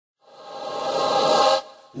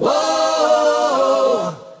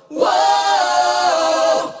Whoa,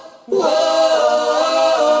 whoa, whoa.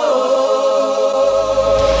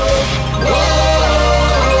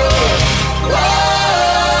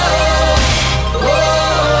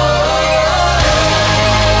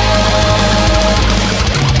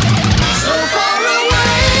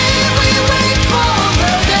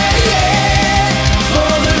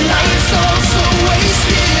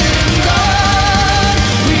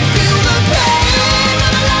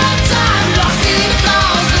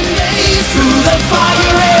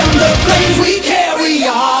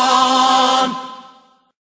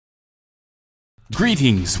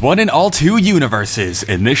 Greetings, one and all to UniVS.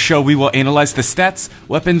 In this show we will analyze the stats,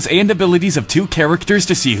 weapons, and abilities of two characters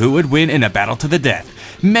to see who would win in a battle to the death.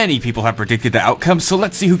 Many people have predicted the outcome, so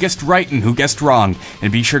let's see who guessed right and who guessed wrong.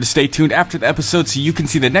 And be sure to stay tuned after the episode so you can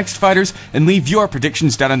see the next fighters and leave your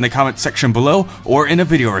predictions down in the comment section below or in a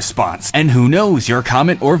video response. And who knows, your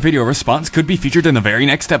comment or video response could be featured in the very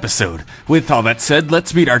next episode. With all that said,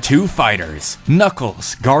 let's meet our two fighters.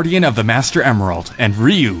 Knuckles, Guardian of the Master Emerald, and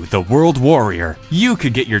Ryu, the World Warrior. You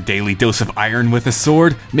could get your daily dose of iron with a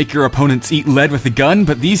sword, make your opponents eat lead with a gun,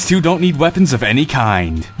 but these two don't need weapons of any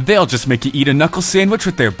kind. They'll just make you eat a knuckle sandwich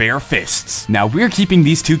with their bare fists. Now we're keeping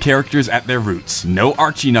these two characters at their roots. No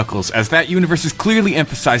Archie Knuckles, as that universe is clearly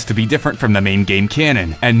emphasized to be different from the main game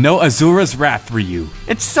canon. And no Azura's Wrath Ryu.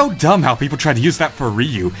 It's so dumb how people try to use that for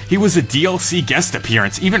Ryu. He was a DLC guest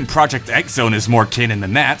appearance. Even Project X Zone is more canon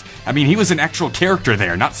than that. I mean, he was an actual character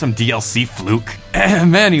there, not some DLC fluke.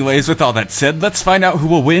 Anyways, with all that said, let's find out who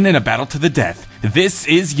will win in a battle to the death. This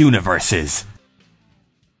is UniVS.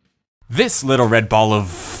 This little red ball of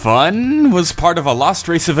fun was part of a lost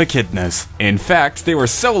race of echidnas. In fact, they were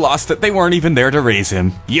so lost that they weren't even there to raise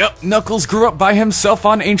him. Yup, Knuckles grew up by himself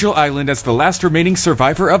on Angel Island as the last remaining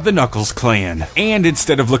survivor of the Knuckles clan. And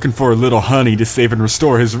instead of looking for a little honey to save and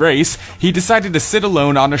restore his race, he decided to sit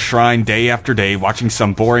alone on a shrine day after day watching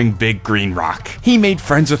some boring big green rock. He made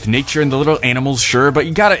friends with nature and the little animals, sure, but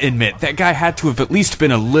you gotta admit, that guy had to have at least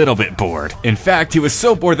been a little bit bored. In fact, he was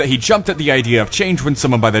so bored that he jumped at the idea of change when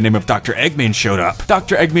someone by the name of Dr. Eggman showed up.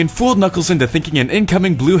 Dr. Eggman fooled Knuckles into thinking an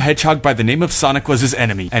incoming blue hedgehog by the name of Sonic was his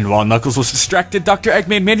enemy, and while Knuckles was distracted, Dr.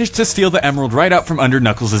 Eggman managed to steal the emerald right out from under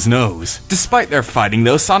Knuckles' nose. Despite their fighting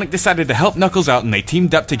though, Sonic decided to help Knuckles out and they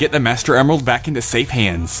teamed up to get the Master Emerald back into safe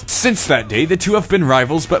hands. Since that day, the two have been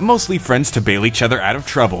rivals, but mostly friends to bail each other out of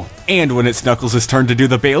trouble. And when it's Knuckles' turn to do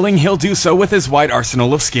the bailing, he'll do so with his wide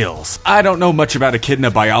arsenal of skills. I don't know much about echidna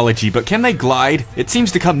biology, but can they glide? It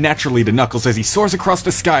seems to come naturally to Knuckles as he soars across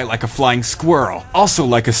the sky like a flying squirrel. Also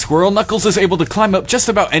like a squirrel, Knuckles is able to climb up just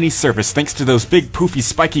about any surface thanks to those big poofy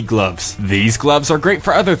spiky gloves. These gloves are great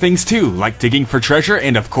for other things too, like digging for treasure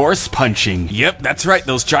and of course punching. Yep, that's right,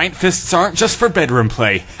 those giant fists aren't just for bedroom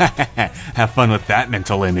play. Have fun with that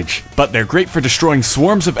mental image. But they're great for destroying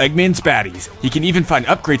swarms of Eggman's baddies. He can even find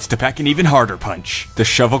upgrades to pack an even harder punch. The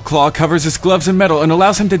shovel claw covers his gloves in metal and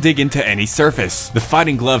allows him to dig into any surface. The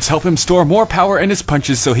fighting gloves help him store more power in his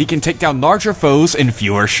punches so he can take down larger foes in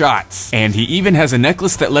fewer shots. And he even has a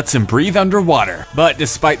necklace that lets him breathe underwater. But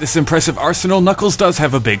despite this impressive arsenal, Knuckles does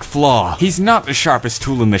have a big flaw. He's not the sharpest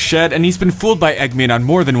tool in the shed, and he's been fooled by Eggman on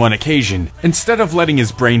more than one occasion. Instead of letting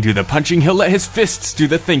his brain do the punching, he'll let his fists do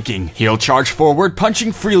the thinking. He'll charge forward,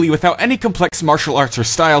 punching freely without any complex martial arts or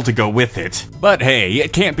style to go with it. But hey,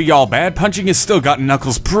 it can't be all bad. Punching has still gotten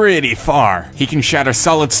Knuckles pretty far. He can shatter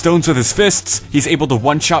solid stones with his fists, he's able to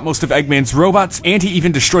one-shot most of Eggman's robots, and he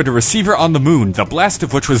even destroyed a receiver on the moon, the blast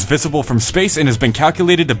of which was visible from space and has been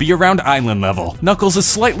calculated to be around island level. Knuckles is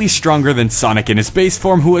slightly stronger than Sonic in his base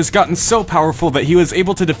form, who has gotten so powerful that he was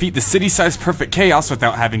able to defeat the city-sized Perfect Chaos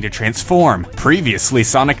without having to transform. Previously,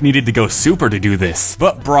 Sonic needed to go super to do this.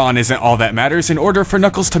 But brawn isn't all that matters. In order for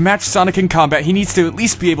Knuckles to match Sonic in combat, he needs to at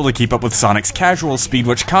least be able to keep up with Sonic's casual speed,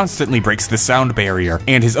 which constantly breaks the sound barrier.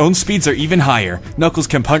 And his own speeds are even higher. Knuckles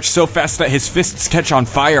can punch so fast that his fists catch on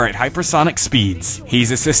fire at hypersonic speeds.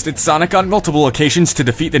 He's assisted Sonic on multiple occasions to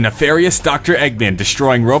defeat the nefarious Dr. Eggman,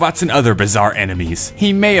 destroying robots and other bizarre enemies.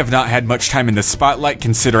 He may have not had much time in the spotlight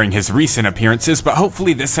considering his recent appearances, but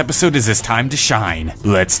hopefully this episode is his time to shine.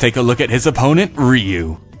 Let's take a look at his opponent,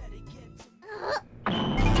 Ryu.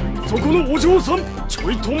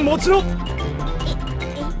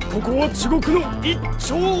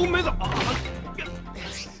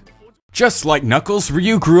 Just like Knuckles,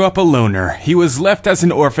 Ryu grew up a loner. He was left as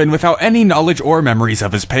an orphan without any knowledge or memories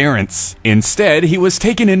of his parents. Instead, he was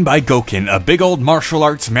taken in by Gouken, a big old martial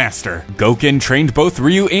arts master. Gouken trained both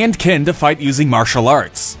Ryu and Ken to fight using martial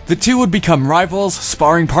arts. The two would become rivals,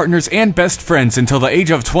 sparring partners, and best friends until the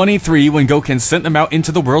age of 23 when Gouken sent them out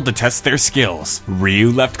into the world to test their skills.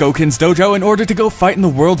 Ryu left Gouken's dojo in order to go fight in the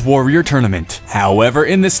World Warrior Tournament. However,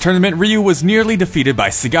 in this tournament, Ryu was nearly defeated by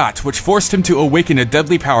Sagat, which forced him to awaken a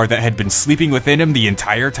deadly power that had been sleeping within him the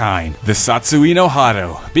entire time. The Satsui no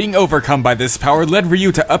Hado. Being overcome by this power led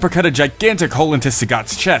Ryu to uppercut a gigantic hole into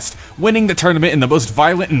Sagat's chest, winning the tournament in the most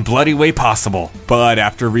violent and bloody way possible. But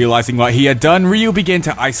after realizing what he had done, Ryu began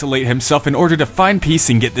to isolate himself in order to find peace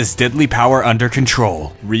and get this deadly power under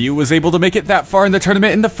control. Ryu was able to make it that far in the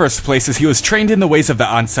tournament in the first place as he was trained in the ways of the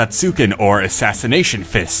Ansatsuken, or Assassination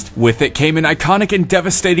Fist. With it came an iconic and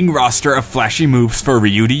devastating roster of flashy moves for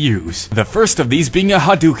Ryu to use. The first of these being a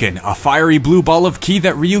Hadouken, a fiery blue ball of ki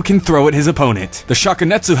that Ryu can throw at his opponent. The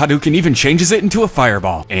Shakunetsu Hadouken even changes it into a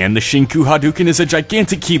fireball. And the Shinku Hadouken is a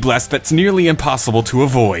gigantic ki blast that's nearly impossible to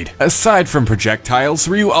avoid. Aside from projectiles,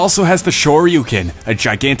 Ryu also has the Shoryuken, a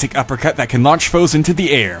gigantic uppercut that can launch foes into the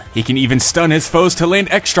air. He can even stun his foes to land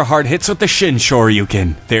extra hard hits with the Shin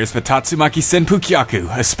Shoryuken. There's the Tatsumaki Senpu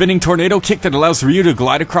Kyaku, a spinning tornado kick that allows Ryu to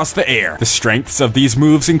glide across the air. The strengths of these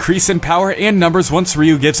moves increase in power and numbers once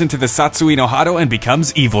Ryu gives into the Satsui no Hado and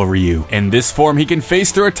becomes Evil Ryu. In this form, he can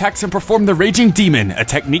phase through attacks and perform the Raging Demon, a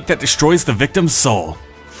technique that destroys the victim's soul.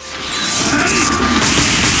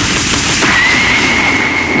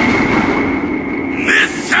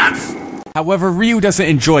 However, Ryu doesn't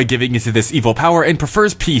enjoy giving into this evil power and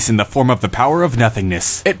prefers peace in the form of the power of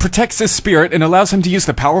nothingness. It protects his spirit and allows him to use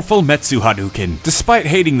the powerful Metsu Hadouken. Despite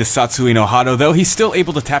hating the Satsui no Hado though, he's still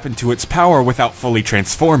able to tap into its power without fully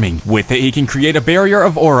transforming. With it, he can create a barrier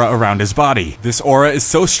of aura around his body. This aura is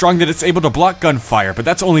so strong that it's able to block gunfire, but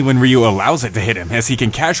that's only when Ryu allows it to hit him, as he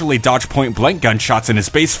can casually dodge point-blank gunshots in his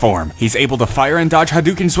base form. He's able to fire and dodge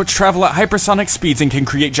Hadoukens which travel at hypersonic speeds and can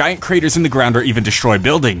create giant craters in the ground or even destroy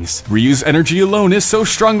buildings. Ryu's energy alone is so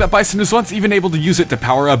strong that Bison was once even able to use it to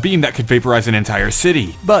power a beam that could vaporize an entire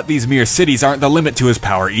city. But these mere cities aren't the limit to his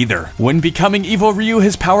power either. When becoming Evil Ryu,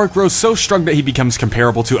 his power grows so strong that he becomes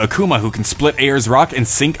comparable to Akuma, who can split Air's rock and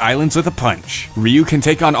sink islands with a punch. Ryu can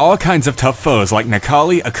take on all kinds of tough foes like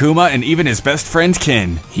Nakali, Akuma, and even his best friend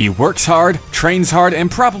Ken. He works hard, trains hard,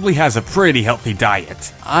 and probably has a pretty healthy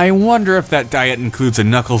diet. I wonder if that diet includes a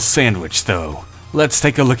Knuckles sandwich though. Let's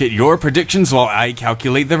take a look at your predictions while I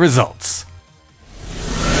calculate the results.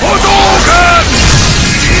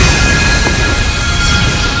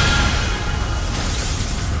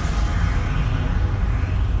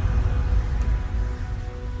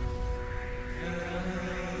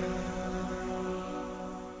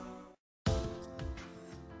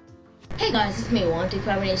 Hey guys, it's me,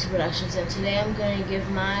 125 Productions, and today I'm going to give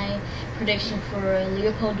my prediction for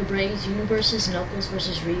LeopoldTheBrave's UniVS Knuckles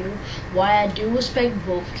vs. Ryu. Why I do respect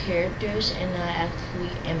both characters, and I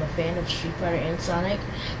actually am a fan of Street Fighter and Sonic,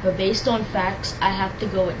 but based on facts, I have to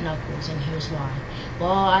go with Knuckles, and here's why.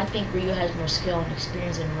 Well, I think Ryu has more skill and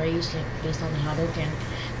experience than Ryu based on the Hadouken,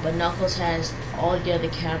 but Knuckles has all the other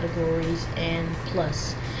categories, and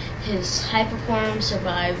plus, his high performance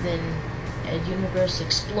survived in a universe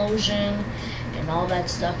explosion and all that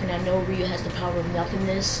stuff, and I know Ryu has the power of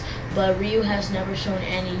nothingness, but Ryu has never shown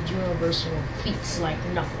any universal feats like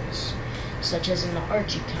Knuckles, such as in the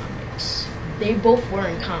Archie comics. They both were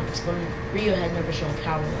in comics, but Ryu had never shown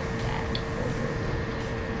power like that.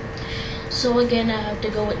 So again, I have to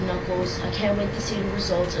go with Knuckles. I can't wait to see the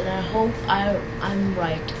results, and I hope I'm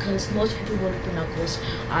right, because most people voted for Knuckles.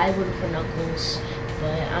 I voted for Knuckles,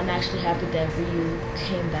 but I'm actually happy that Ryu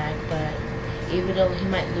came back, but even though he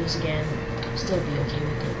might lose again, I'll still be okay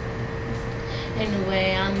with it.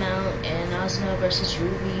 Anyway, I'm out, and Ozma vs.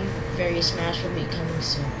 Ruby, Fairy Smash will be coming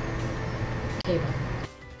soon. Okay, bye.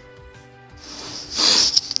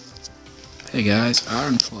 Hey guys,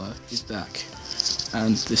 Ironfly is back,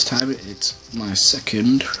 and this time it's my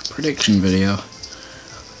second prediction video.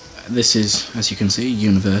 This is, as you can see,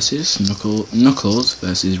 UniVS Knuckles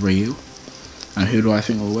versus Ryu. And who do I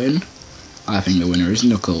think will win? I think the winner is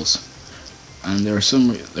Knuckles. And there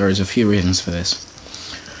is a few reasons for this.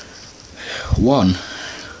 One,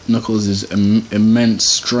 Knuckles' immense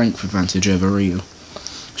strength advantage over Ryu.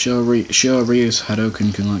 Sure, Ryu's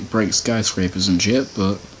Hadouken can like break skyscrapers and shit,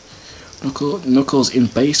 but Knuckles in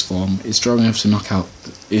base form is strong enough to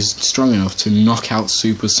knock out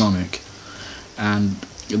Supersonic, and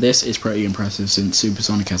this is pretty impressive since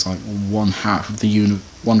Supersonic has like one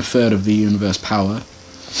third of the universe power,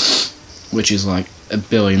 which is like 1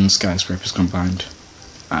 billion skyscrapers combined.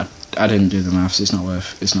 I didn't do the maths. It's not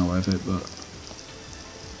worth it. But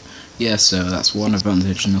yeah, so that's one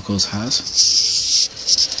advantage Knuckles has.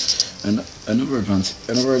 And another advantage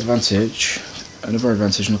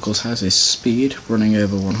Knuckles has is speed, running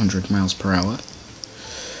over 100 miles per hour.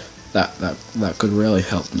 That could really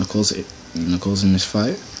help Knuckles in this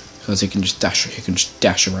fight, because he can just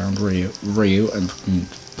dash around Ryu and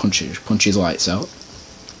punch his lights out.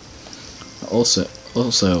 Also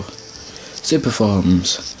super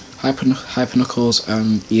forms, Hyper Knuckles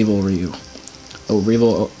and Evil Ryu. Oh,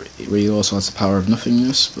 Ryu also has the power of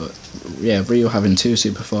nothingness, but yeah, Ryu having two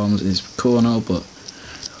super forms is cool and all, but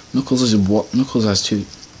Knuckles is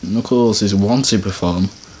one super form.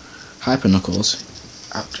 Hyper Knuckles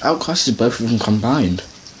outclasses both of them combined.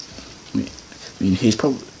 I mean, he's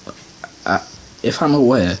probably, if I'm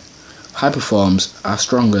aware, hyper forms are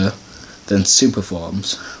stronger than super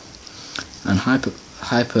forms, and hyper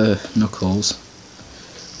Knuckles,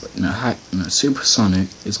 Supersonic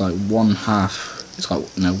is like one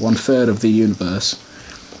third of the universe,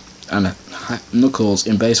 and Knuckles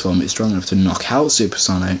in base form is strong enough to knock out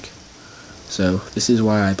Supersonic. So this is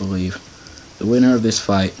why I believe the winner of this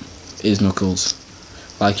fight is Knuckles.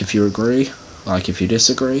 Like if you agree, like if you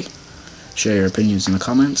disagree, share your opinions in the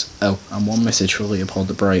comments. Oh, and one message for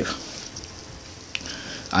LeopoldTheBrave.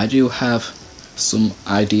 I do have some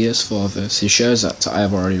ideas for versus shows that I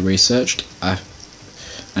have already researched.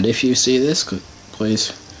 And if you see this,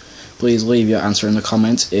 please leave your answer in the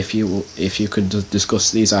comments if you could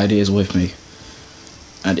discuss these ideas with me.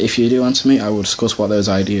 And if you do answer me, I will discuss what those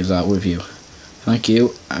ideas are with you. Thank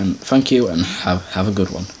you, and have a good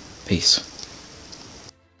one. Peace.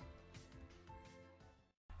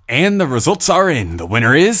 And the results are in. The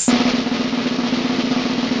winner is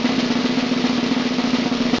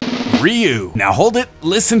Ryu. Now hold it,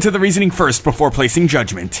 listen to the reasoning first before placing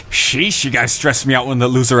judgment. Sheesh, you guys stressed me out when the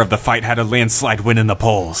loser of the fight had a landslide win in the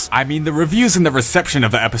polls. I mean, the reviews and the reception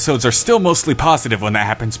of the episodes are still mostly positive when that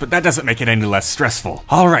happens, but that doesn't make it any less stressful.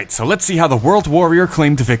 Alright, so let's see how the World Warrior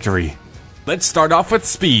claimed victory. Let's start off with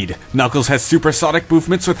speed. Knuckles has supersonic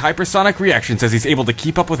movements with hypersonic reactions, as he's able to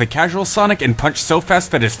keep up with a casual Sonic and punch so fast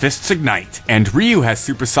that his fists ignite. And Ryu has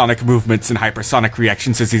supersonic movements and hypersonic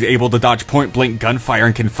reactions, as he's able to dodge point-blank gunfire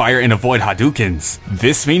and can fire and avoid Hadoukens.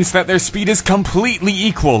 This means that their speed is completely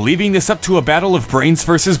equal, leaving this up to a battle of brains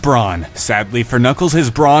versus brawn. Sadly for Knuckles, his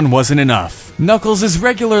brawn wasn't enough. Knuckles is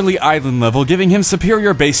regularly island level, giving him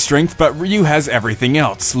superior base strength, but Ryu has everything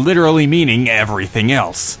else, literally meaning everything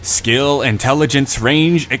else. Skill, intelligence,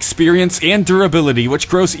 range, experience, and durability, which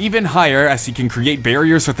grows even higher as he can create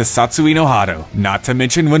barriers with the Satsui no Hado. Not to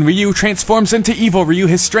mention, when Ryu transforms into Evil Ryu,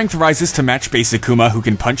 his strength rises to match Base Akuma, who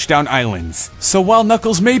can punch down islands. So while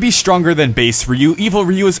Knuckles may be stronger than Base Ryu, Evil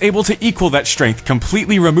Ryu is able to equal that strength,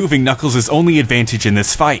 completely removing Knuckles' only advantage in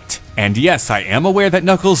this fight. And yes, I am aware that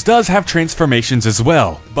Knuckles does have transformations as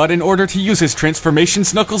well, but in order to use his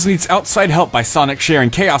transformations, Knuckles needs outside help by Sonic sharing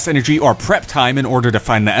Chaos Energy or Prep Time in order to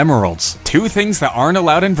find the emeralds. Two things that aren't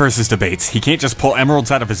allowed in versus debates. He can't just pull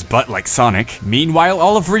emeralds out of his butt like Sonic. Meanwhile,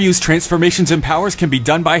 all of Ryu's transformations and powers can be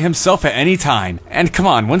done by himself at any time. And come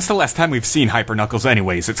on, when's the last time we've seen Hyper Knuckles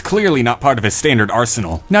anyways? It's clearly not part of his standard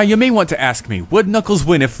arsenal. Now you may want to ask me, would Knuckles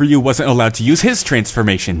win if Ryu wasn't allowed to use his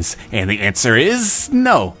transformations? And the answer is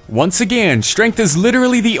no. Once again, strength is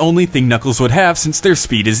literally the only thing Knuckles would have since their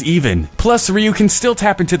speed is even. Plus, Ryu can still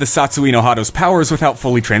tap into the Satsui no Hado's powers without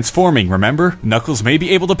fully transforming, remember? Knuckles may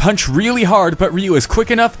be able to punch really hard, but Ryu is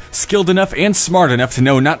quick enough, skilled enough, and smart enough to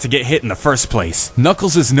know not to get hit in the first place.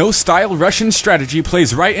 Knuckles' no-style Russian strategy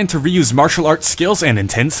plays right into Ryu's martial arts skills and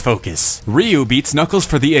intense focus. Ryu beats Knuckles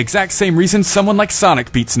for the exact same reason someone like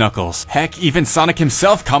Sonic beats Knuckles. Heck, even Sonic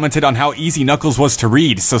himself commented on how easy Knuckles was to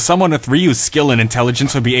read, so someone with Ryu's skill and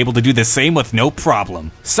intelligence would be able to do the same with no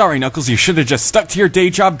problem. Sorry Knuckles, you should have just stuck to your day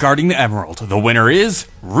job guarding the emerald. The winner is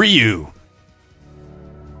Ryu.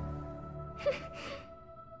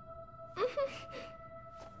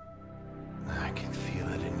 I can feel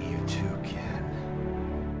it in you too,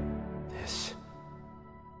 Ken. This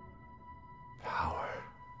power.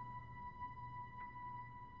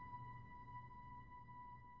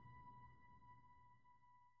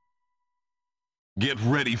 Get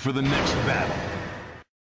ready for the next battle.